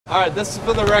Alright, this is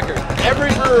for the record. Every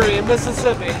brewery in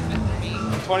Mississippi,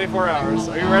 24 hours.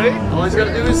 Are you ready? All he's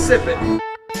gotta do is sip it.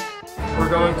 We're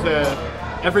going to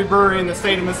every brewery in the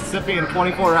state of Mississippi in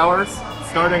 24 hours,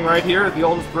 starting right here at the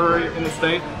oldest brewery in the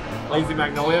state, Lazy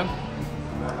Magnolia.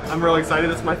 I'm really excited.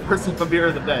 This is my first sip of beer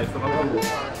of the day. So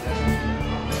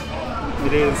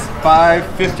it is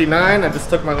 5:59. I just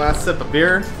took my last sip of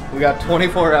beer. We got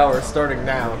 24 hours starting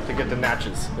now to get to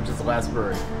Natchez, which is the last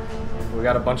brewery. We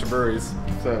got a bunch of breweries,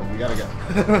 so we gotta go.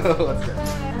 Let's go.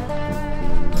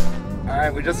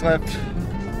 Alright, we just left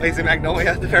Lazy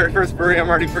Magnolia, the very first brewery. I'm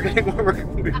already forgetting where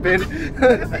we've been.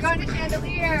 We're going to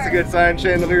Chandelier. It's a good sign.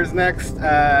 Chandelier's next.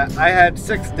 I had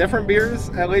 6 different beers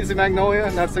at Lazy Magnolia.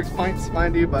 Not 6 pints,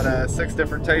 mind you, but 6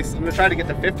 different tastes. I'm gonna try to get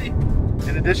to 50.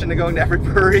 In addition to going to every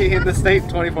brewery in the state in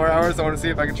 24 hours, I want to see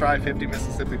if I can try 50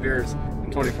 Mississippi beers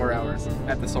in 24 hours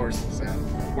at the source. So,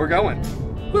 we're going.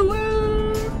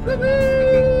 Woo-woo!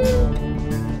 Woo-woo!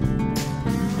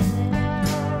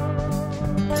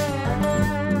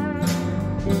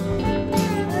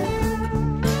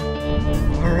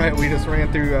 Alright, we just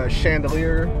ran through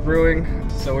Chandelier Brewing.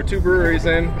 So we're 2 breweries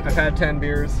in. I've had 10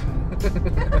 beers.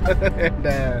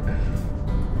 And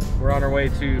we're on our way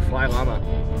to Fly Llama.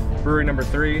 Brewery number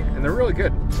 3, and they're really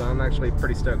good. So I'm actually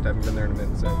pretty stoked. I haven't been there in a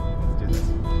minute, so let's do this.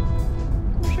 In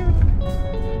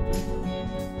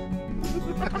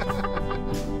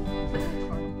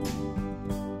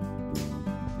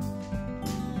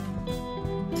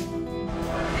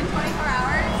 24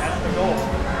 hours? That's the goal.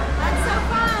 That's so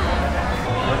fun.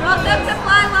 Welcome to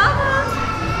Fly Llama.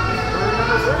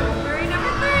 Brewery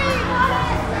number 3. Love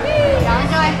it. Whee! Y'all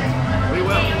enjoy. We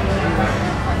will.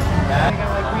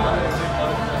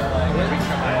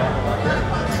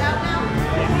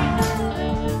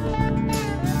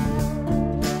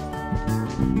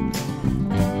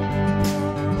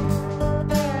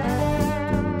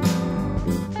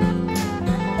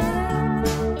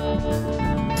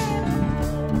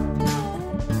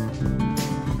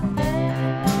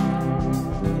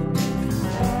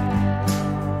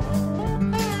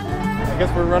 I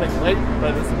guess we're running late,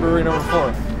 but this is brewery number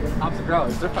 4. Hops and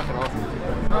growlers, they're fucking awesome.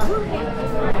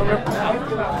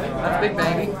 That's Big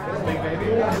Baby. Big Baby?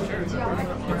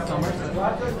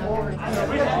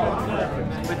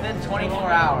 Within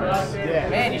 24 hours. Yeah.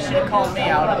 Man, you should have called me. I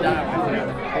would have done it.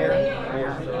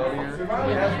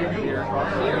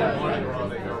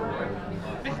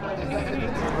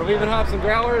 We're leaving Hops and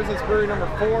Growlers. It's brewery number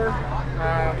 4.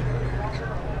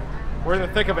 We're in the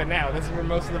thick of it now. This is where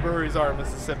most of the breweries are in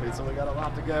Mississippi, so we got a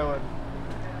lot to go. And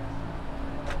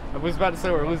I was about to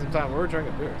say we're losing time. We're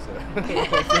drinking beer, so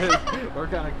we're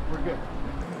good.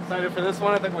 Excited for this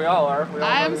one? I think we all are.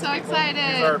 I am so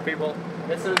excited. These are our people.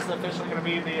 This is officially going to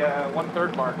be the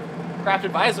 1/3 mark. Craft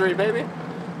Advisory, baby.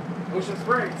 Ocean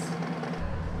Springs.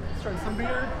 Let's try some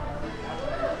beer.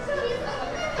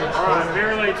 All right,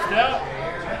 barrel aged stout.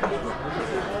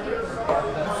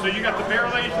 So you got the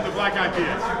barrel aged and the black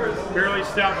IPA. Barrel aged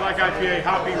stout, black IPA,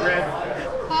 hoppy red.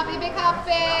 Hoppy, big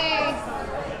hoppy.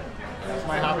 That's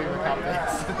my hobby with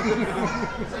cocktails.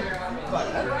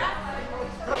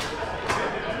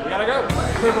 We gotta go.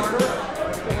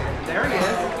 There he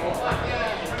is.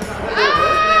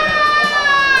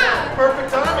 Ah! Perfect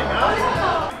timing, huh?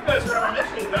 You guys are on a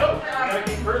mission, though. Gotta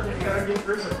keep cruising, gotta keep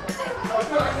cruising.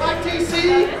 My TC!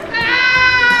 Ah!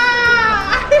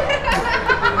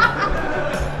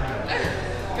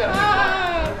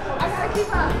 I gotta keep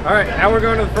up. Alright, now we're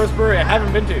going to the first brewery I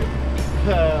haven't been to.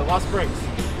 Lost Springs.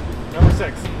 Number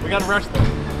 6. We gotta rush them.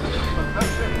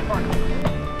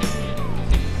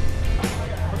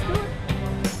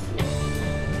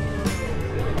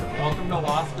 Welcome to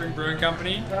Lost Spring Brewing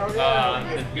Company.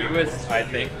 The newest, I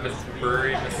think,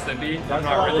 brewery in Mississippi. I'm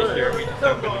not really sure. We just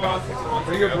opened about 6 months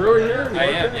Are you a ago. brewer here? I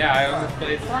am, yeah. I own this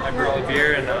place. I brew all the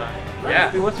beer, and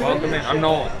yeah. What's your Welcome name? in. I'm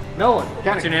Nolan. Nolan.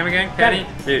 What's your name again? Kenny?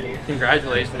 Dude,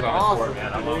 congratulations on the sport,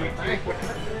 man. I'm on it.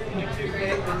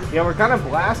 Yeah, we're kind of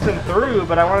blasting through,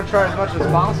 but I want to try as much as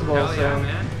possible. Hell So yeah,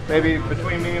 man. maybe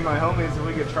between me and my homies, if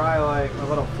we could try like a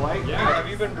little flight. Yeah. Have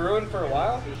you been brewing for a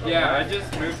while? Yeah, I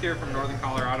just moved here from northern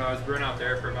Colorado. I was brewing out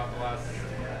there for about the last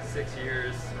 6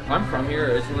 years. I'm from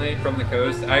here originally, from the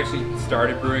coast. I actually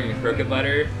started brewing in Crooked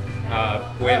Letter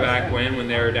way back when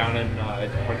they were down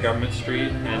on Government Street,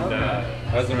 and that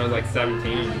was when I was like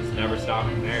 17, and just never stopped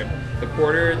from there. The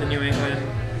porter, the New England,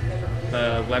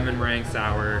 the lemon meringue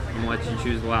sour. I'm gonna let you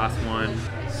choose the last one.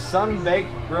 Sun-baked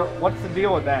grill. What's the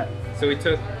deal with that? So we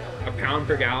took a pound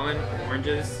per gallon of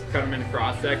oranges, cut them into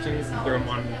cross sections, and threw them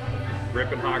on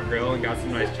ripping hot grill, and got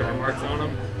some nice char marks on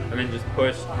them, and then just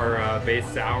pushed our base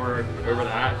sour over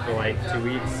that for like 2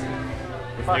 weeks.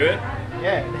 Let's do it.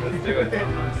 Yeah. Let's do it.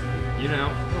 You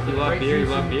know. If you love beer, you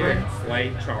love beer.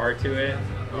 Slight char to it.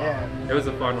 Yeah. It was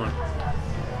a fun one.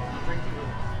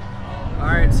 All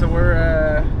right, so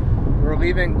we're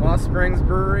leaving Lost Springs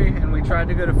Brewery, and we tried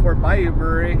to go to Fort Bayou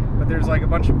Brewery, but there's like a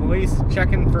bunch of police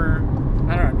checking for,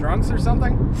 I don't know, drunks or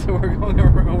something. So we're going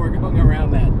around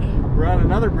that. We're on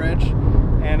another bridge,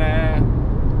 and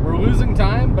we're losing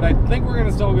time, but I think we're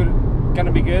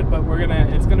gonna be good. But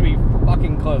it's gonna be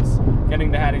fucking close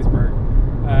getting to Hattiesburg,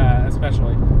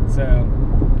 especially. So,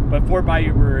 but Fort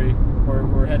Bayou Brewery,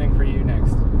 we're heading for you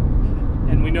next.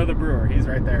 And we know the brewer. He's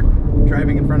right there,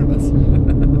 driving in front of us.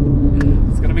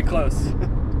 It's gonna be close.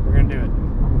 We're gonna do it.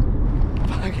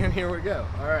 Fucking here we go.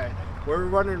 All right, we're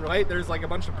running late. There's like a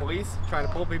bunch of police trying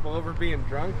to pull people over being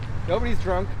drunk. Nobody's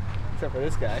drunk except for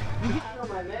this guy.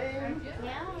 My name?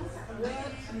 Yeah. We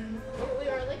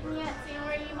were looking at seeing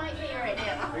where you might be right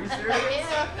now. Are you serious?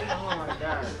 Yeah. Oh my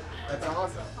god, that's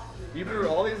awesome. You brew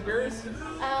all these beers?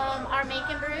 Our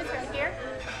Macon brews right here.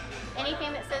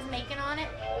 Anything that says Macon on it,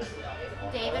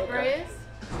 David brews.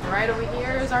 Right over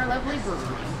here is our lovely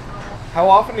brewery. How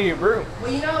often do you brew? Well,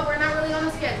 you know, we're not really on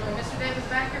the schedule. Mr. Davis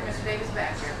back here, Mr. Davis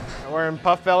back here. We're in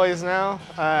Puff Bellies now.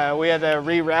 We had to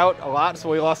reroute a lot, so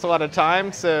we lost a lot of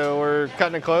time, so we're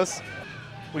cutting it close.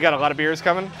 We got a lot of beers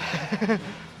coming.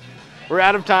 We're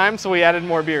out of time, so we added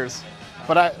more beers.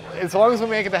 But as long as we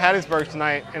make it to Hattiesburg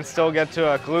tonight and still get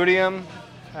to a Colludium,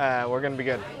 we're gonna be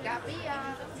good. Got the,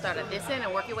 start at this end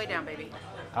and work your way down, baby.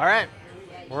 All right,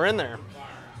 we're in there.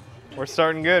 We're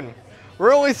starting good.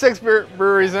 We're only 6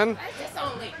 breweries in. That's just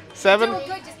only. 7? Doing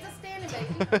good just to standing,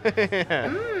 baby.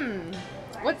 Yeah.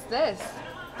 What's this?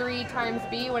 3 times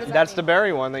B? What is that? That's the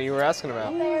berry one that you were asking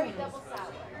about. Berry double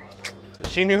sour.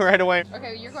 She knew right away.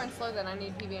 Okay, you're going slow then. I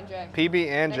need PB and J. PB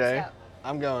and J. Next up.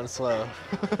 I'm going slow.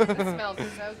 This smells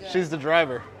so good. She's the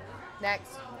driver.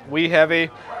 Next. We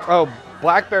heavy. Oh,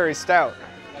 blackberry stout.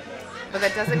 But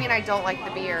that doesn't mean I don't like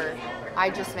the beer. I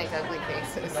just make ugly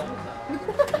faces.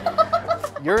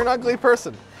 You're an ugly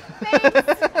person. Did you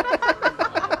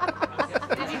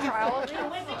try all of these?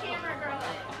 Where's the camera, girl?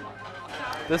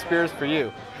 This beer is for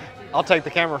you. I'll take the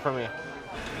camera from you.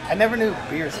 I never knew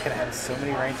beers could have so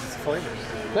many ranges of flavors.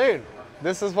 Dude,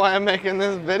 this is why I'm making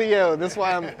this video. This is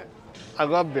why I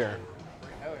love beer.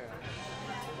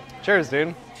 Cheers,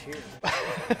 dude. Cheers.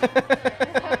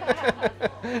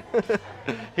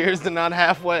 Here's the not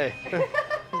halfway.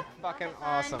 Fucking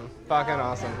awesome. Fucking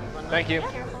awesome. Thank you.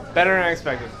 Better than I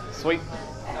expected. Sweet.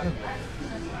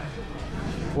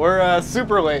 We're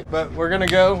super late, but we're gonna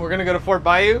go to Fort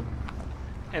Bayou,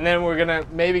 and then we're gonna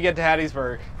maybe get to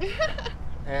Hattiesburg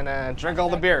and drink all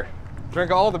the beer.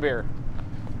 Drink all the beer.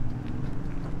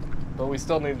 But we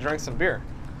still need to drink some beer.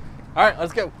 All right,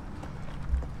 let's go.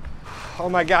 Oh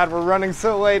my God, we're running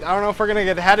so late. I don't know if we're gonna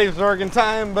get to Hattiesburg in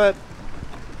time, but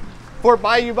Fort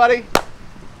Bayou, buddy.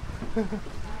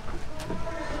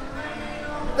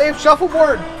 Dave,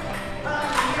 shuffleboard.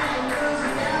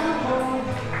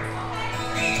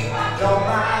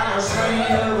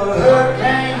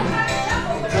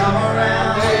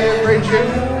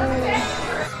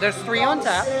 There's 3 on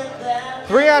tap.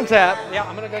 3 on tap. Yeah,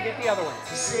 I'm gonna go get the other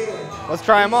ones. Let's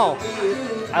try them all.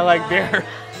 I like beer.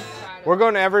 We're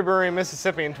going to every brewery in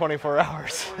Mississippi in 24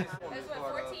 hours.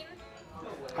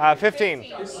 15.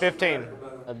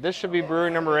 This should be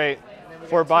brewery number 8,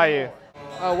 Fort Bayou.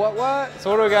 Oh, what? So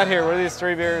what do we got here? What are these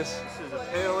 3 beers? This is a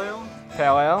pale ale.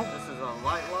 Pale ale. This is a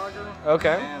light lager.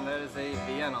 Okay. And that is a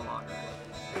Vienna lager.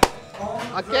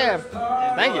 Okay.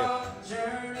 Thank you.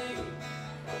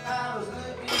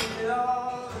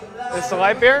 This the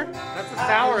light beer? That's a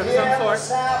sour of some sort.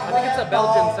 I think it's a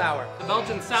Belgian sour. The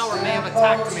Belgian sour may have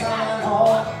attacked me.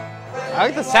 I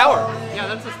like the sour. Yeah,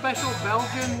 that's a special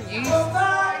Belgian yeast.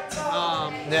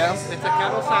 Yeah. It's a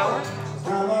kettle sour.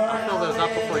 I'll fill those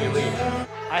up before you leave.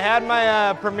 I had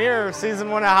my premiere of season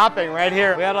 1 of Hopping right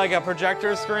here. We had like a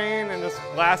projector screen and just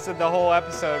blasted the whole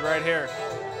episode right here.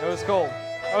 It was cool.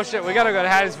 Oh shit, we gotta go to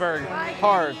Hattiesburg.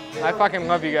 Hard. I fucking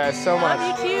love you guys so much.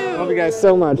 Love you too. Love you guys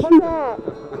so much.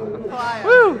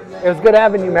 Woo! It was good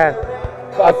having you, man.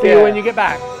 I'll see you when you get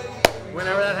back.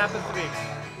 Whenever that happens to be.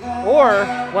 Or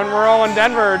when we're all in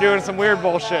Denver doing some weird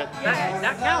bullshit.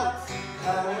 That counts.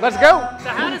 Let's go! To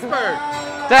Hattiesburg.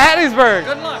 To Hattiesburg!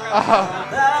 Good luck.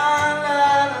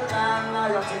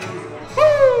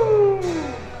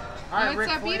 Oh,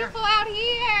 it's so beautiful out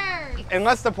here.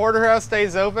 Unless the porterhouse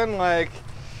stays open, like,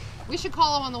 We should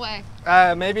call him on the way.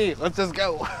 maybe. Let's just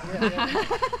go.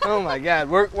 Oh my God,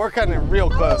 we're cutting it real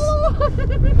close. Oh,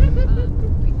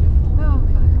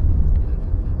 God.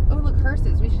 Oh, look,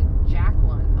 hearses. We should jack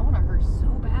one. I want a hearse so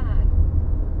bad.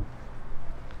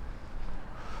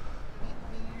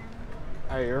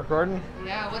 Are you recording?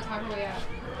 Yeah, what time are we at?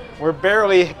 We're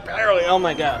barely, oh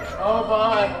my God. Oh,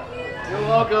 bye. You're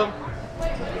welcome.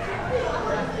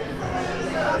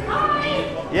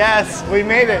 Yes, we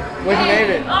made it. We made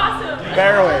it. Awesome.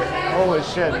 Barely. Holy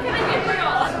shit. What can I get for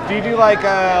y'all? Do you do like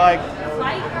Light?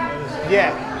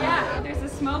 yeah. Yeah. There's a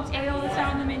smoked ale that's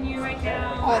on the menu right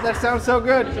now. Oh, that sounds so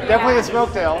good. Definitely a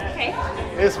smoked ale. Okay.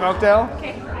 It is smoked ale.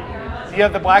 Okay. You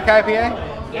have the black IPA?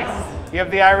 Yes. You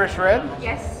have the Irish red?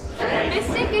 Yes.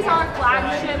 Mystic is our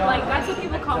flagship. Like, that's what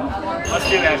people come for. Let's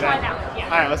do that Try then. that. Yeah.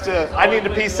 All right, let's do it. I need to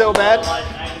pee so bad.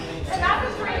 And that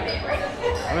was right there.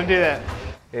 I'm gonna do that.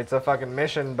 It's a fucking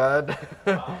mission, bud.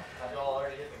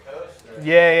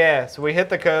 Yeah. So we hit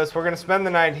the coast. We're gonna spend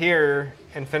the night here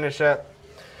and finish up.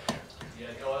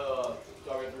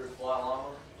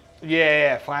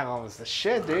 Yeah. Flannery was the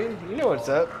shit, dude. You know what's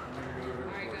up.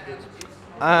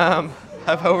 I've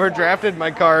overdrafted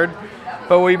my card,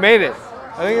 but we made it.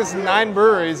 I think it's 9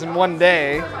 breweries in one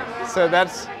day, so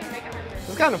it's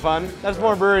kind of fun. That's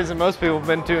more breweries than most people have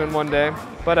been to in one day.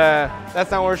 But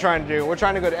that's not what we're trying to do. We're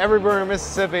trying to go to every brewery in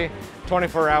Mississippi,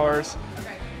 24 hours.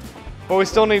 But we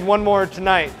still need one more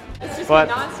tonight. It's just But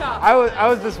nonstop. I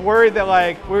was just worried that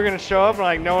like we were gonna show up and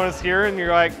like no one was here, and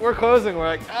you're like, we're closing. We're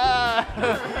like,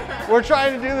 we're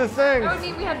trying to do this thing. That would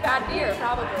mean we had bad beer,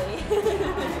 probably.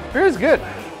 Beer's good.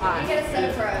 You get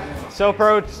a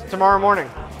SoPro tomorrow morning.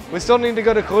 We still need to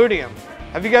go to Colludium.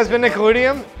 Have you guys been to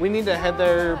Colludium? We need to head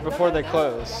there before they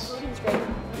close. It's great.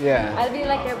 Yeah. I'll be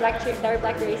like their blackberry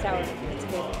sour. It's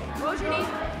good. What was your name?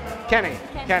 Kenny.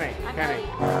 I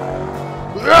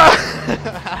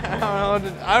don't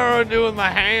know what to do with my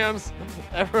hands.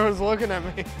 Everyone's looking at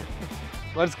me.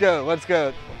 Let's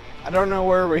go. I don't know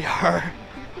where we are.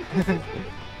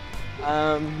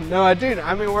 No, dude,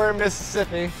 I mean, we're in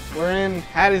Mississippi. We're in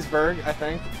Hattiesburg, I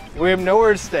think. We have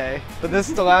nowhere to stay, but this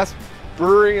is the last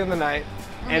brewery in the night.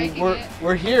 And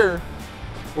we're here.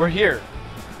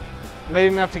 Late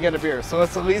enough to get a beer. So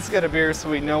let's at least get a beer so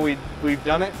we know we've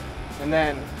done it. And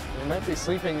then we might be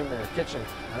sleeping in the kitchen.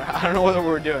 I don't know what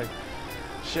we're doing.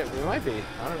 Shit, we might be.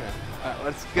 I don't know. All right,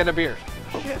 let's get a beer.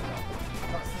 Shit.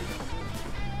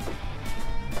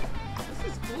 This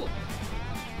is cool.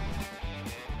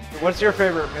 What's your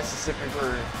favorite Mississippi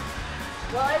brewery?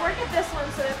 Well, I work at this one,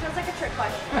 so it feels like a trick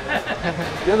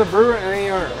question. You're the brewer in any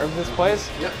owner of this place?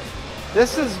 Yep.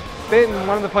 This has been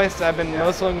one of the places I've been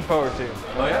most looking forward to.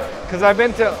 Oh, yeah? Because I've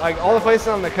been to like all the places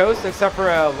on the coast except for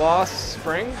Lost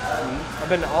Spring. I've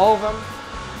been to all of them.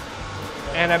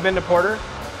 And I've been to Porter.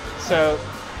 So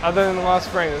other than Lost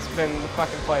Spring, it's been the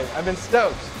fucking place. I've been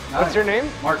stoked. Nice. What's your name?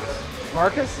 Marcus.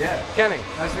 Marcus? Yeah. Kenny.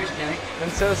 Nice to meet you, Kenny. Been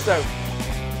so stoked.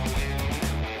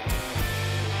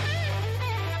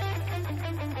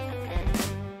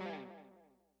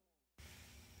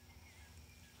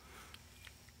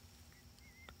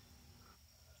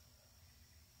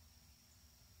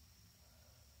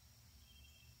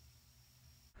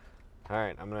 All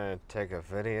right, I'm gonna take a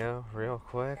video real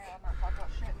quick.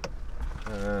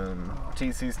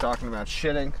 TC's talking about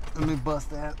shitting. Let me bust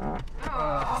that.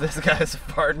 This guy's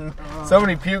farting.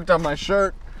 Somebody puked on my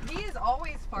shirt. He is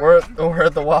always farting. We're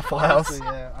at the Waffle House.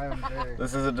 Yeah, I am very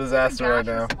This is a disaster right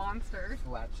now. Monster.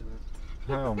 flatulent.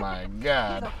 Oh my He's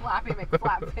god. a flappy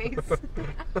McFlap face.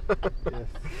 Yes,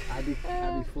 I be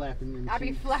flapping them I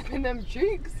be flapping them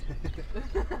cheeks.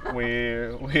 We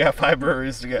got 5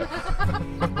 breweries to go.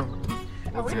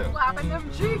 Are Let's we go. flapping them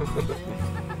cheeks?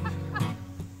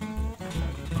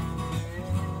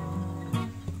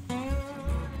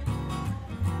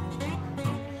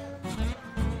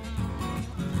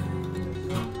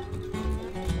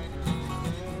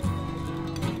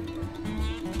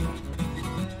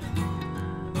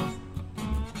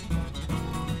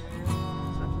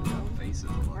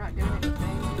 We're not doing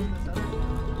anything. This other one.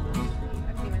 I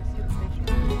can't even see the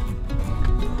picture.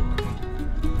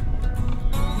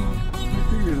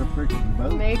 You're in a freaking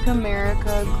boat. Make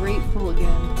America grateful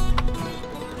again.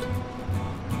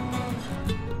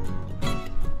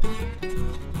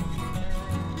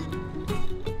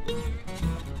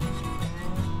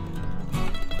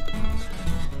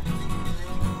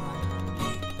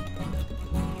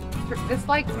 This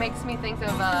like makes me think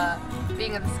of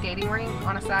being at the skating rink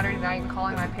on a Saturday night and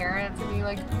calling my parents and being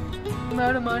like, I'm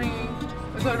out of money,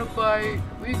 I got in a fight,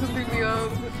 will you come pick me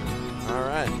up? All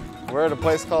right, we're at a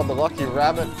place called the Lucky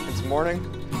Rabbit. It's morning.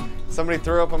 Somebody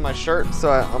threw up on my shirt,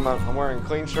 so I'm wearing a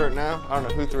clean shirt now. I don't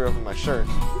know who threw up on my shirt.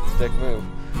 Dick move.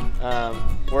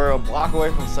 We're a block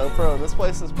away from SoPro, and this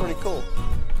place is pretty cool.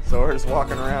 So we're just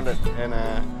walking around it, and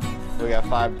we got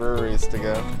 5 breweries to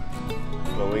go,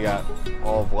 but we got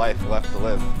all of life left to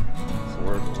live. So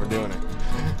we're doing it.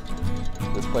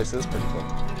 This place is pretty cool.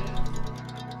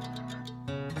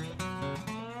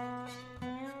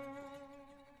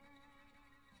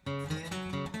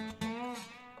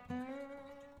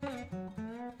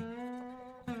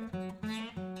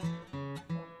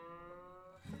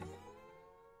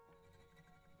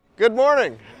 Good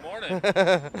morning. Good morning.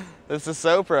 This is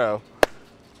SoPro.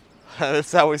 This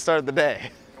is how we start the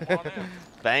day. Come on in.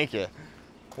 Thank you.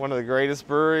 One of the greatest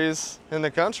breweries in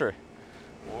the country.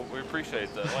 Well, we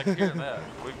appreciate that. I like hearing that.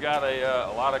 We've got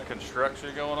a lot of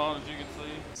construction going on, as you can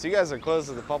see. So you guys are closed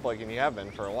to the public, and you have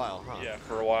been for a while, huh? Yeah,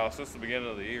 for a while, since the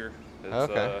beginning of the year. It's,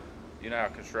 okay. You know how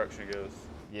construction goes.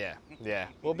 Yeah, yeah.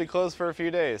 We'll be closed for a few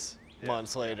days,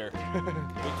 months later.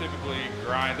 We typically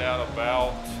grind out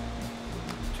about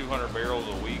 200 barrels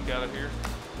a week out of here.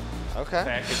 Okay.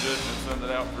 Package it and send it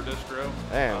out for distro.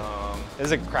 Damn.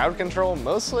 Is it crowd control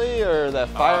mostly, or that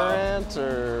fire ant,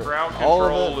 or crowd all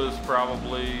control of it? is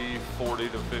probably 40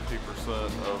 to 50%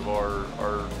 of our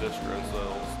distro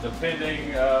sales.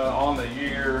 Depending on the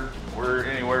year, we're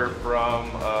anywhere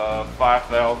from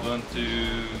 5,000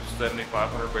 to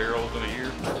 7,500 barrels in a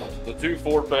year. The 2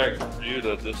 4-packs for you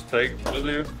to just take with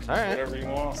you, all right, whatever you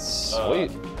want.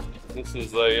 Sweet. This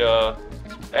is a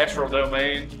Astral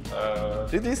Domain.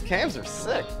 Dude, these cans are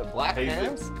sick. The black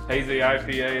cans? Hazy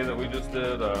IPA that we just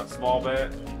did, small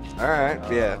batch. All right,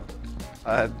 yeah.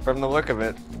 From the look of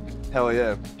it, hell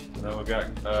yeah. Then we got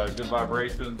Good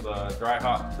Vibrations, dry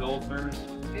hop pilsners.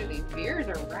 Dude, these beers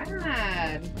are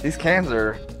rad. These cans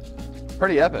are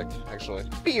pretty epic, actually.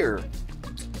 Beer.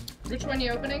 Which one are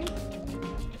you opening?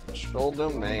 Astral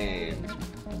Domain.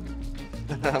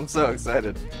 I'm so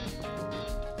excited.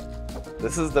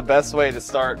 This is the best way to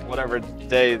start whatever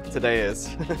day today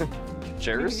is.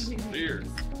 Cheers. Cheers.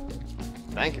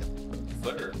 Thank you.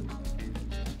 Sir.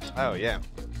 Oh yeah.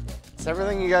 It's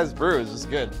everything you guys brew is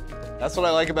just good. That's what I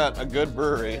like about a good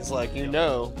brewery. It's like, you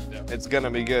know, it's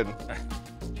gonna be good.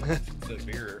 It's a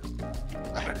beer.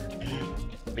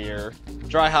 Beer.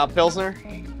 Dry hop pilsner.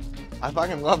 I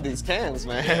fucking love these cans,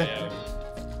 man. Yeah.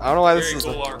 I don't know why this Very is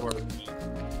cool artwork.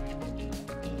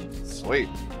 Sweet.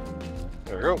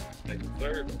 There we go. Thank you,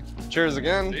 sir. Cheers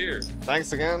again. Cheers.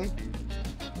 Thanks again.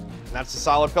 And that's a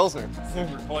solid pilsner.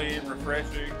 Super clean,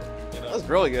 refreshing. You know, That's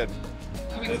really good.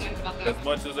 I'm excited about that. as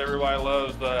much as everybody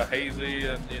loves hazy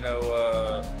and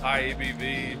high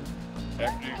ABV,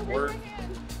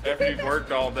 after you've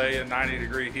worked all day in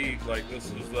 90-degree heat, like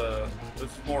this is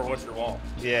more what you want.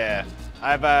 Yeah.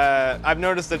 I've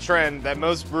noticed a trend that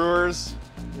most brewers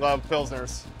love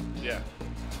pilsners. Yeah.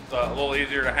 It's a little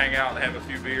easier to hang out and have a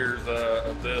few beers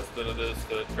of this than it is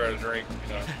to try to drink,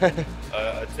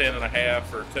 a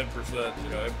 10.5 or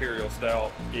 10%, imperial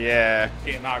stout. Yeah.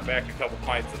 Can't knock back a couple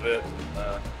pints of it.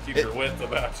 Keep your wits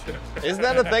about you. Isn't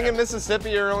that a thing in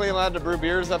Mississippi? You're only allowed to brew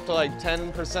beers up to like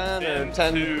 10% or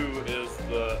 10? 2 is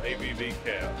the ABV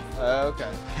cap. Okay.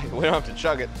 We don't have to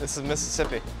chug it. This is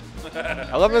Mississippi.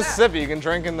 I love Mississippi. You can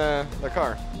drink in the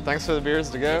car. Thanks for the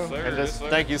beers to go. Yes, sir. And just Yes, sir.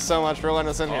 thank you so much for letting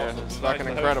us in Awesome. here. It's Nice fucking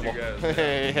to host incredible. you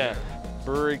guys. Yeah.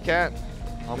 Brewery Cat.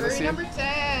 I'll miss Brewery you. number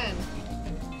 10.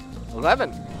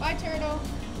 11. Bye, Turtle.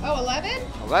 Oh, 11?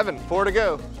 11. 4 to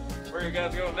go. Where are you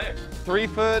guys going next? 3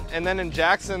 Foot, and then in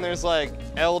Jackson there's like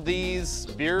LD's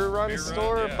Beer Run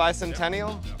store, yeah.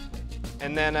 Bicentennial.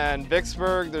 And then in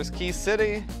Vicksburg there's Key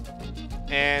City,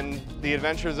 and the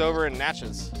adventure's over in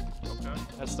Natchez. Okay.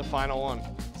 That's the final one.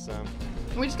 So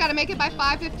We just got to make it by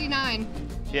 5:59.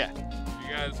 yeah,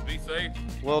 You guys be safe,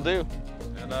 will do.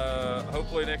 and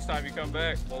hopefully next time you come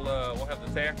back, we'll have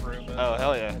the tap room. Oh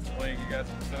hell yeah! So you guys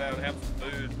can sit down and have some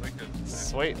food. We can have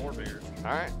Sweet. some more beers.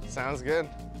 All right, sounds good.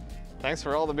 Thanks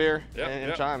for all the beer Yep, and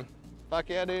yep. time. Fuck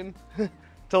yeah, dude.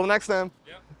 Till the next time.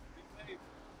 Yep. Be safe.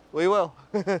 We will.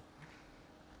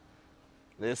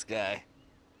 This guy.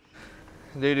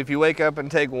 Dude, if you wake up and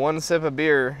take 1 sip of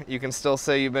beer, you can still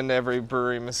say you've been to every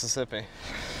brewery in Mississippi.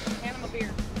 Animal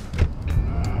beer.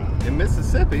 In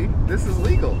Mississippi, this is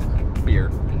legal. Beer.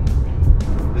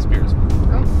 This beer is. Oh,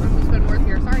 I'm just been worth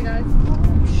here. Sorry, guys.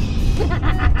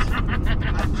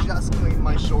 I just cleaned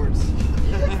my shorts.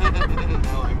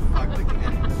 Now I'm fucked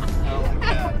again. Oh my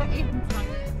god.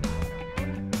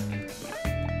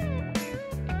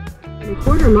 In a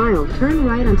quarter mile, turn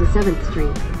right onto 7th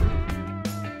Street.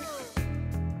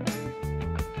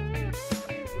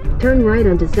 Turn right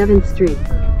onto 7th Street.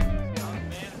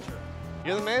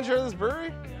 You're the manager of this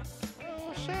brewery?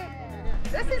 Oh shit.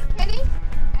 This is Kenny,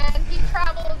 and he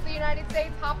travels the United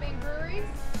States hopping breweries.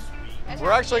 And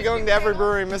We're actually going to every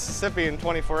brewery in Mississippi in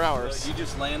 24 hours. You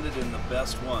just landed in the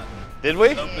best one. Did we?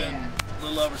 Open a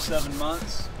little over 7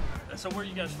 months. So where are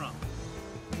you guys from?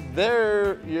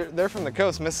 They're from the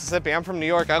coast, Mississippi. I'm from New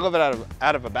York. I live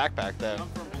out of a backpack though. I'm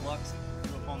from Biloxi.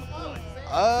 Grew up on the plains.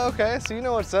 Oh, okay. So you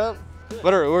know what's up.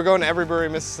 Literally, we're going to every brewery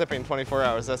in Mississippi in 24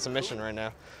 hours. That's the mission right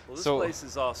now. Well, this So place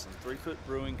is awesome. 3 Foot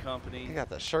Brewing Company. you got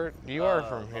the shirt. You are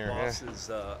from My here. boss Yeah. is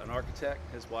an architect.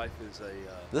 His wife is a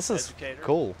This is educator.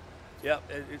 cool. Yeah,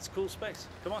 it's cool space.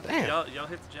 Come on, Damn. y'all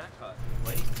hit the jackpot.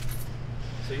 Wait.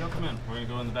 So y'all come in. We're gonna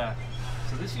go in the back.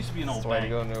 So this used to be an old That's why you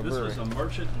bank. go into a This was a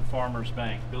merchant and farmers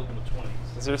bank built in the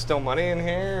 20s. Is there still money in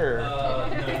here? Or? No,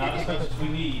 not as much as we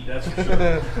need, that's for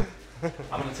sure.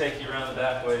 I'm going to take you around the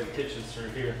back way. The kitchen's through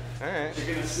here. All right. You're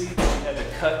going to see that we had to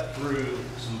cut through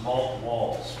some vault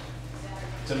walls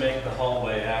to make the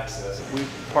hallway access. We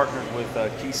partnered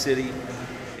with Key City.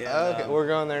 And, Okay, we're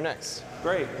going there next.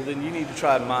 Great. Well, then you need to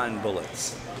try Mind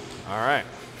Bullets. All right.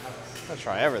 I'll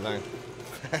try everything.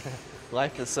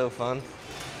 Life is so fun.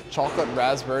 Chocolate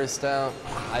raspberry stout,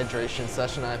 hydration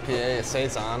session IPA, a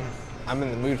saison. I'm in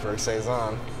the mood for a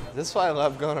saison. This is why I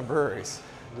love going to breweries.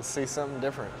 To see something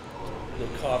different. The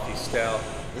coffee stout.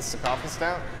 This is a coffee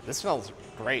stout? This smells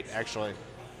great, actually.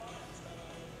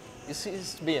 This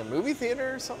used to be a movie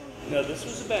theater or something? No, this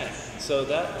was a bank. So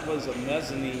that was a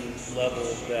mezzanine level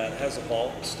that has a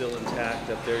vault still intact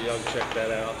up there. Y'all can check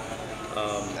that out.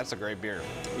 That's a great beer.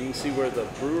 You can see where the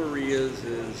brewery is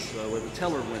where the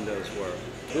teller windows were.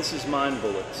 This is Mind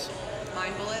Bullets.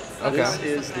 Mind Bullets? Okay. This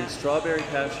is the strawberry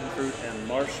passion fruit and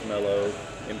marshmallow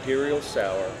imperial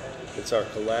sour. It's our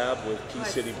collab with Key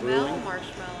City Brewing.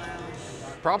 Marshmallow.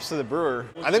 Props to the brewer.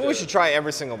 I think we should try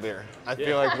every single beer. I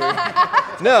feel like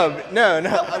we... No.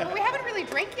 But we haven't really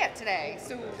drank yet today,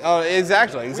 so... Oh,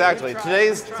 exactly.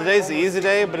 Today's the easy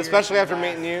day, but especially after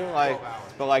meeting you,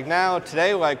 but like now,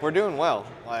 today, like we're doing well.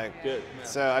 Like, good.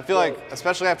 So I feel like,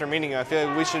 especially after meeting you, I feel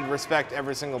like we should respect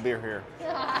every single beer here.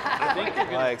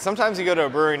 Like sometimes you go to a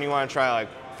brewery and you want to try like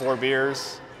 4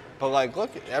 beers, but like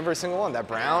look at every single one. That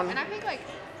brown. And I think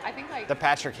like the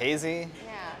Patrick Hazy.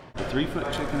 Yeah.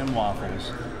 3-foot chicken and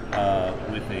waffles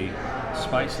with a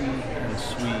spicy and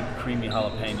sweet creamy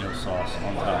jalapeno sauce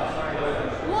on top.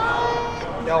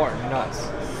 What? Y'all are nuts.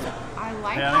 I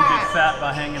like Man, I didn't get that. fat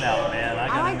by hanging out, man. I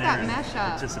got like in there that and mesh up.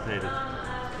 participated.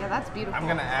 Yeah, that's beautiful. I'm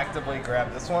gonna actively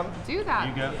grab this one. do that.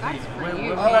 You go. That's for What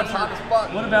you.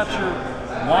 about what about your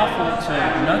waffle to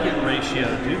nugget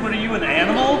ratio, dude? What are you, an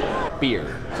animal?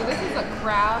 Beer. So this is a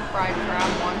fried crab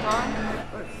wonton.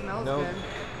 Oh, it smells Nope. good.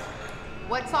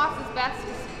 What sauce is best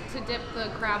to dip the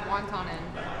crab wonton in?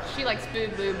 She likes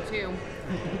food lube too.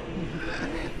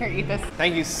 Here, eat this.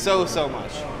 Thank you so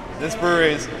much. This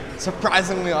brewery is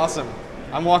surprisingly awesome.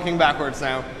 I'm walking backwards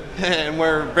now, and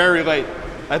we're very late.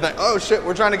 I thought, oh shit,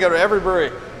 we're trying to go to every brewery.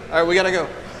 All right, we gotta go.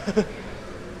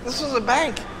 This was a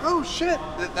bank. Oh shit,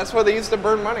 that's where they used to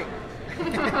burn money.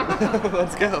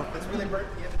 Let's go. That's where they burnt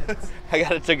the evidence. I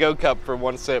got a to-go cup for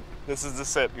 1 sip. This is the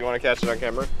sip. You want to catch it on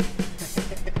camera?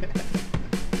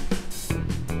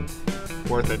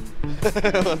 Worth it.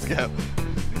 Let's go.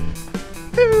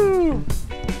 Woo!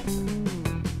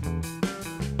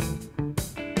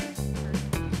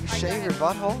 Shave your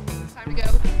butthole? It's time to go.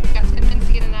 We got 10 minutes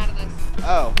to get in and out of this.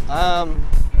 Oh,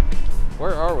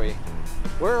 where are we?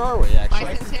 Where are we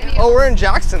actually? Bicentennial. Oh, we're in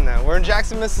Jackson though. We're in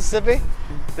Jackson, Mississippi.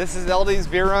 This is LD's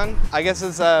Beer Run. I guess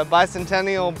it's a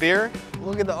bicentennial beer.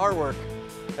 Look at the artwork.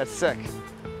 That's sick.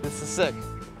 This is sick.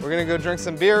 We're gonna go drink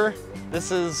some beer.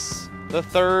 This is the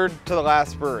 3rd to the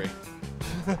last brewery.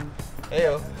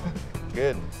 Heyo.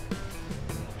 Good.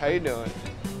 How you doing?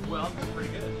 Well, I'm doing pretty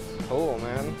good. Cool,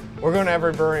 man. We're going to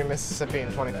every brewery in Mississippi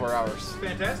in 24 hours.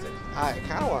 Fantastic. I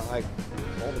kind of want like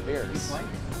all the beers.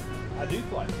 I do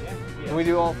flight, yeah. Can we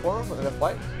do all 4 of them in a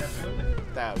flight? Absolutely.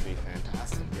 That would be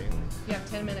fantastic, dude. You have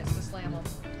 10 minutes to slam them.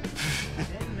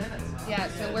 10 minutes. Yeah,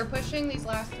 so we're pushing these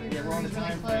last 3 Yeah, we're on breweries the really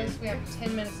time close. frame. We have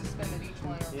 10 minutes to spend at each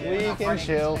one. or Yeah. we're We not can running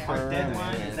chill today. for Our a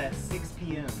deadline minute. is at 6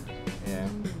 p.m. Yeah.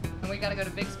 And we gotta go to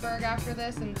Vicksburg after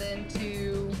this and then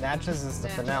to... Natchez is the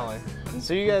Natchez. finale.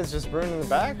 So you guys just brewing in the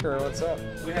back or what's up?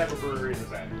 We have a brewery in the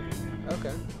back.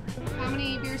 Okay. How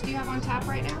many beers do you have on tap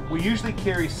right now? We usually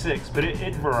carry 6, but it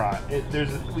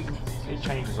varies. It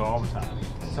changes all the time.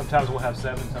 Sometimes we'll have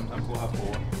 7, sometimes we'll have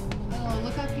 4. Oh,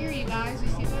 look up here, you guys. You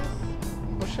see this?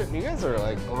 Well, shit, you guys are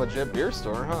like a legit beer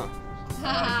store, huh?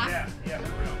 Yeah,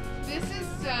 for real. This is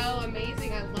so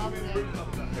amazing. I love this.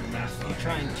 You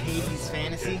trying Katie's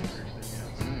Fantasy?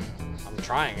 I'm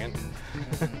trying it.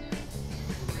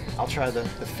 I'll try the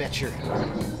Fetcher.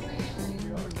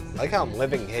 I like how I'm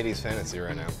living Katie's fantasy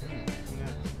right now.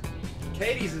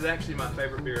 Katie's is actually my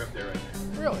favorite beer up there right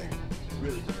now. Really?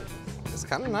 Really delicious. It's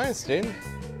kind of nice, dude.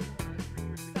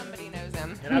 Somebody knows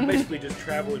him. And I basically just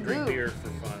travel and drink beer for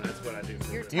fun. That's what I do.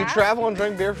 You travel and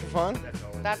drink beer for fun?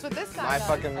 That's what this guy My does.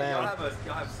 fucking Y'all man.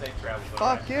 have safe travels.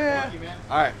 Fuck yeah. Thank you, man.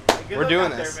 All right, Good we're luck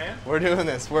doing out this. there, man. We're doing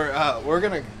this. We're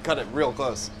gonna cut it real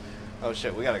close. Oh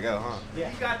shit, we gotta go, huh?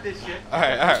 Yeah, you got this shit. All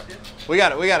right. We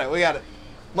got it.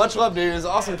 Much love, dude. It was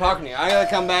awesome talking to you. I gotta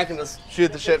come back and just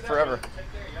shoot the shit forever.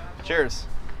 Cheers.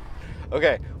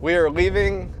 Okay, we are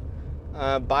leaving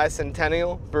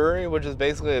Bicentennial Brewery, which is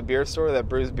basically a beer store that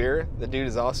brews beer. The dude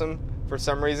is awesome. For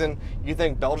some reason, you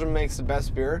think Belgium makes the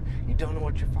best beer. You don't know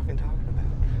what you're fucking talking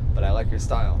about. But I like your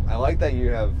style. I like that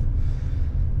you have...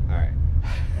 Alright.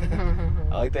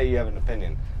 I like that you have an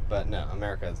opinion. But no,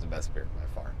 America is the best beer by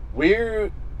far. We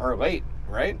are late,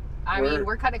 right? I mean,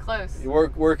 we're cutting it close.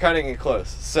 We're cutting it close.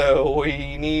 So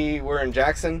we're in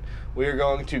Jackson. We are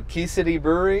going to Key City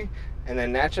Brewery and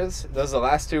then Natchez. Those are the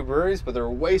last two breweries, but they're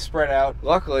way spread out.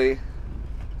 Luckily,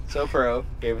 SoPro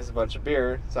gave us a bunch of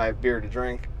beer, so I have beer to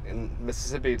drink. In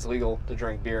Mississippi, it's legal to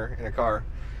drink beer in a car.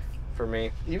 For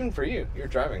me, even for you, you're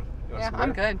driving. You want Yeah, some beer?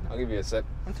 I'm good. I'll give you a sip.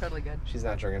 I'm totally good. She's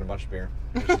not drinking a bunch of beer.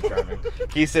 She's driving.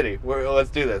 Key City. Let's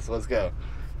do this. Let's go.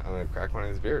 I'm gonna crack one of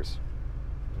these beers.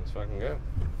 Let's fucking go.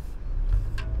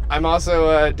 I'm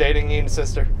also dating Ian's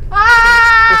sister.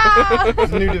 Ah!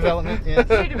 New development. Yeah.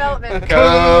 New development.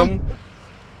 Come.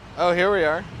 Oh, here we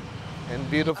are in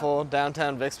beautiful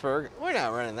downtown Vicksburg. We're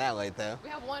not running that late though. We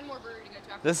have one more brewery to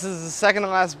go to. This is the second to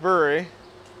last brewery,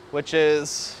 which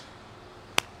is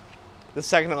the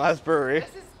second to last brewery.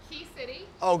 This is Key City.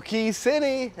 Oh, Key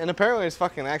City! And apparently it's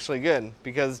fucking actually good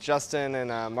because Justin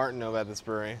and Martin know about this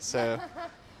brewery. So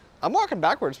I'm walking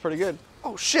backwards pretty good.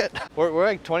 Oh shit! We're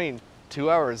like 22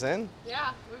 hours in.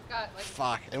 Yeah, we've got like...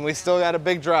 Fuck. And we still got a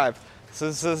big drive. So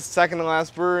this is the second to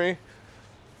last brewery.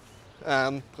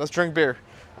 Let's drink beer.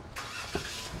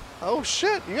 Oh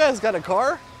shit, you guys got a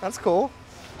car? That's cool.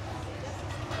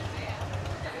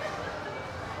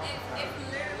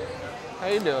 How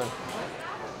you doing?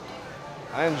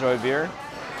 I enjoy beer.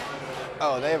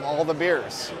 Oh, they have all the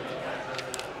beers.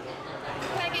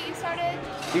 Can I get you started?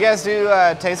 Do you guys do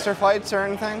taster flights or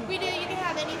anything? We do. You can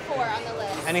have any 4 on the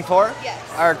list. Any 4? Yes.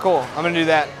 All right, cool. I'm gonna do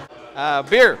that.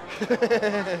 Beer.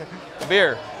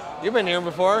 Beer. You've been here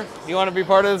before. You want to be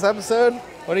part of this episode?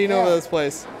 What do you know about this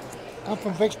place? I'm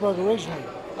from Vicksburg originally.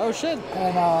 Oh shit.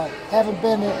 And haven't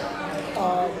been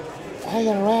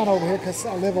hanging around over here because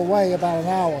I live away about an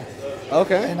hour.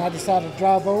 Okay. And I decided to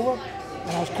drive over,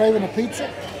 and I was craving a pizza,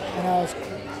 and I was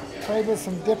craving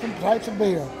some different types of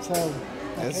beer. So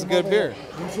this is good beer.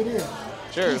 Yes, it is.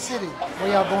 Cheers. Key City.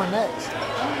 Where y'all going next?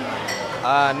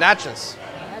 Natchez.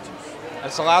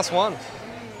 That's the last one.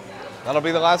 That'll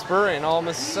be the last brewery in all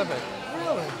Mississippi.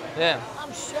 Really? Yeah.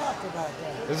 I'm shocked about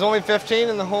that. There's only 15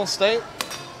 in the whole state.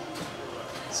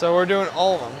 So we're doing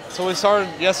all of them. So we started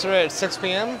yesterday at 6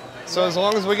 p.m. So as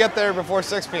long as we get there before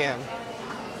 6 p.m.,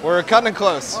 we're cutting it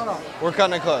close. Hold on. We're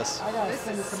cutting it close. I gotta This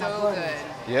send it is to my so brother.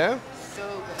 good. Yeah? So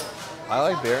good. I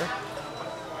like beer.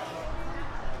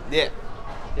 Yeah.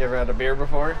 You ever had a beer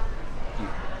before? You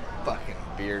fucking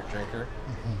beer drinker.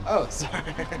 Oh, sorry.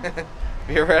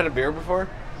 You ever had a beer before?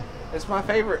 It's my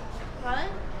favorite. What?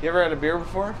 You ever had a beer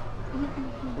before?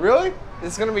 Really?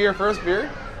 This is gonna be your first beer?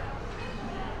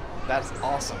 That's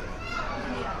awesome.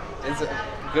 It's a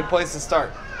good place to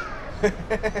start.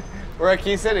 We're at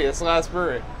Key City. It's the last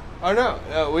brewery. Oh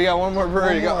no, we got one more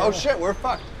brewery to go. Oh shit, we're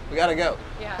fucked. We gotta go.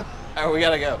 Yeah. All right, we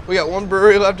gotta go. We got one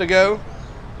brewery left to go.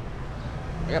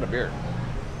 I got a beer.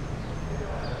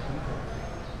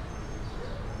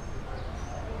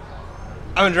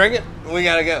 I'm gonna drink it. We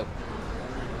gotta go.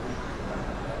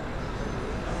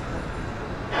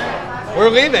 We're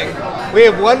leaving. We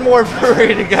have one more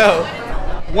brewery to go.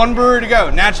 One brewery to go.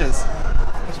 Natchez.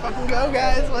 Let's fucking go,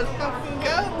 guys. Let's fucking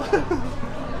go.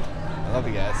 I love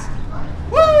you guys.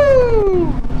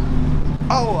 Woo!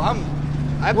 Oh,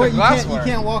 I have the glassware. You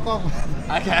can't walk off.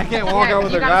 I can't walk Yeah, out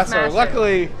with you the gotta glassware. smash it.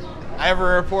 Luckily, I have a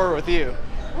rapport with you.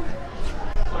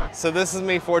 So this is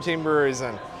me 14 breweries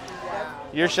in.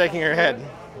 You're shaking your head.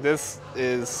 This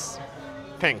is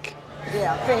pink.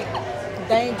 Yeah, pink.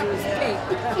 Dangerous pink.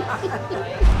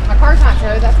 My car's not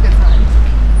towed. That's a good sign.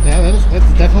 Yeah,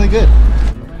 that's definitely good.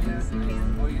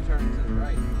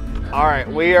 All right,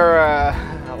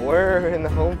 we're in the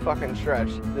home fucking stretch.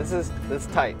 This is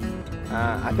tight.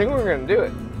 I think we're gonna do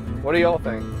it. What do y'all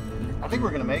think? I think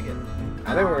we're gonna make it.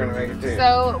 I think we're gonna make it too.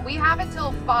 So we have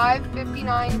until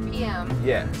 5:59 p.m.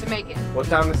 Yeah. to make it. What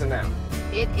time is it now?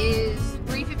 It is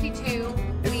 3:52.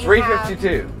 It's We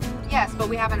 3:52. Yes, but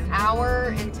we have an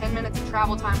hour and 10 minutes of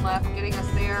travel time left, getting us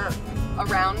there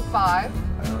around 5.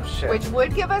 Oh shit. Which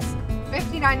would give us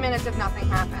 59 minutes if nothing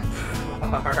happens. All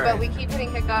right. But we keep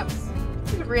hitting hiccups.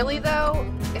 Really though,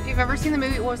 if you've ever seen the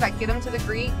movie, what was that, Get 'Em to the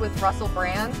Greek with Russell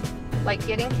Brand? Like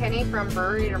getting Kenny from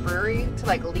brewery to brewery to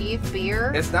like leave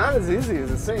beer. It's not as easy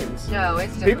as it seems. No,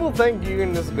 it's just... People think you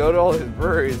can just go to all these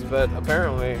breweries, but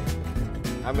apparently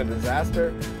I'm a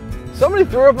disaster. Somebody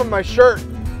threw up on my shirt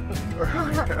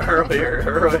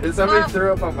earlier. Somebody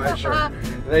threw up on my shirt.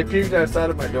 They puked outside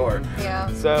of my door. Yeah.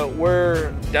 So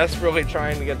we're desperately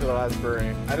trying to get to the last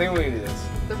brewery. I think we can do this.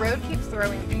 The road keeps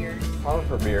throwing beers. Calling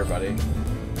for beer, buddy.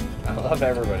 I love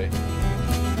everybody.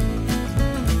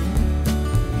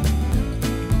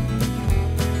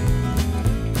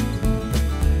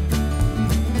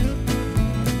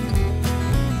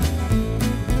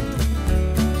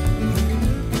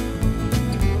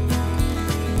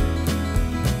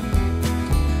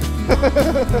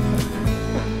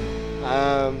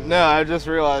 No, I just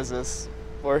realized this.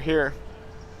 We're here.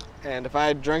 And if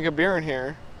I drink a beer in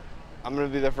here, I'm going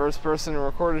to be the first person in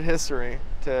recorded history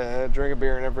to drink a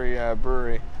beer in every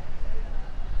brewery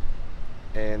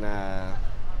in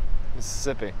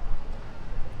Mississippi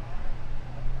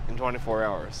in 24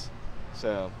 hours.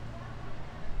 So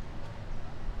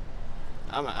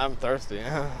I'm thirsty.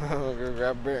 I'm going to go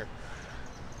grab a beer.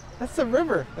 That's the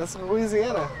river. That's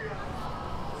Louisiana.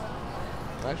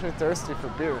 I'm actually thirsty for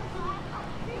beer.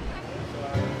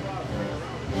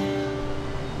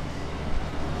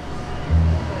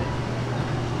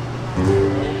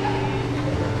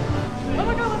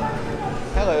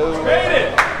 Hello. Made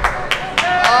it!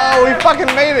 Oh, we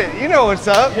fucking made it. You know what's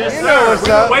up. Yes, you know sir. what's We've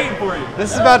been up. waiting for you.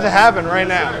 This is about to happen right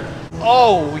now.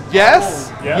 Oh,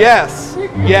 yes. Yeah. Yes.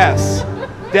 Yes.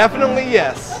 Definitely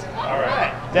yes. All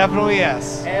right. Definitely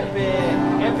yes.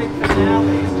 Epic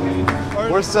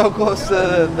finale. We're so close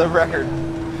to the record.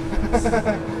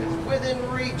 Within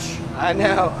reach. I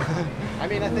know. I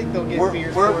mean, I think they'll get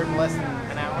beers for it in less than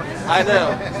an hour.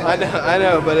 I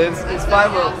know, but it's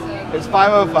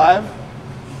 5:05.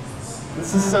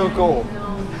 This is so cool.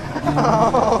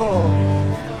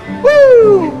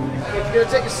 Woo! If you're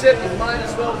gonna take a sip, you might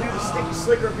as well do the Sticky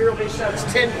Slicker Imperial Base Shot. It's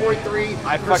 10.3%.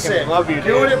 I fucking love you, dude.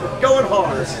 Doing it, going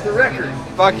hard. This is the record.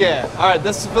 Fuck yeah. All right,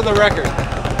 this is for the record.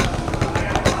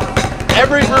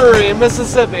 Every brewery in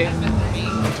Mississippi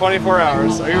in 24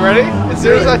 hours. Are you ready? As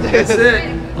soon as I taste That's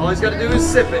it. All he's got to do is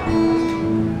sip it.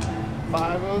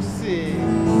 506.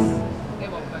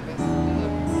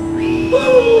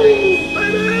 Boom,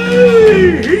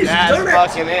 baby! He's That's done it.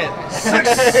 fucking it.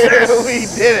 Success. We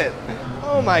did it.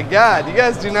 Oh my God, you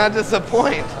guys do not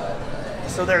disappoint.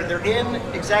 So they're in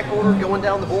exact order going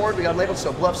down the board. We got labeled,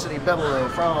 so Bluff City, Bevel,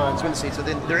 Franz, Windy City. So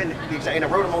then they're in the exact, and I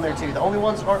wrote them on there too. The only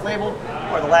ones that aren't labeled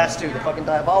are the last two, the fucking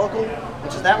Diabolical,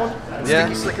 which is that one, and the Yeah.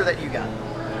 Sticky Slicker that you got.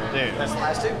 Dude, That's the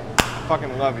last two. I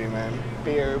fucking love you, man.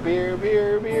 Beer, beer,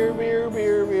 beer, beer, beer,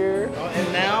 beer, beer.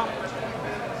 And now,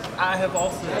 I have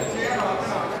also...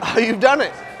 Oh, you've done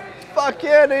it. Fuck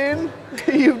yeah, dude.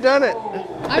 You've done it.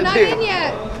 I'm not Dude. in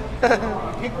yet.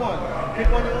 Pick one. Pick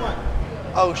one you want.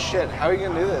 Oh shit, how are you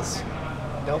gonna do this?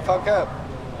 Don't fuck up.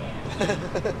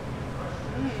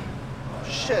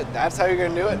 Shit, that's how you're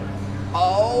gonna do it?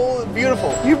 Oh,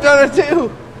 beautiful. You've done it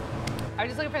too. I'm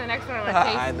just looking for the next one I want to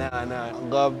taste. I know. I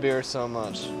love beer so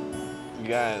much. You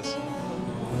guys.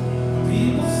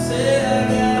 People say I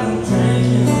got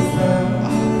drinking.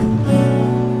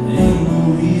 Ain't no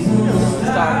reason to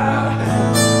stop.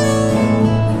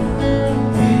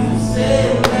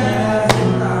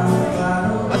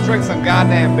 Let's drink some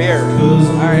goddamn beer.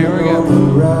 Alright, here we go.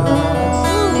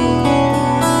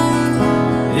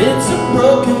 It's a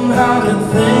broken hearted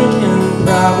thinking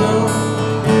problem.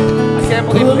 I can't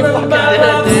believe we fucking did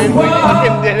it, dude. We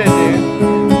fucking did it, dude.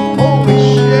 Holy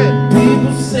shit.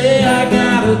 People say I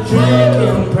got a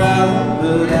drinking problem,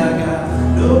 but I got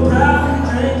no problem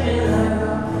drinking at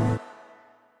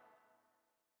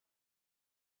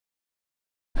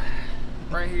all.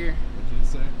 Right here. What did you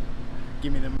say?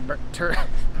 Give me them turds.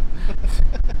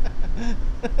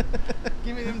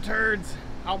 Give me them turds.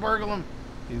 I'll burgle them.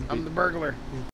 I'm the burglar.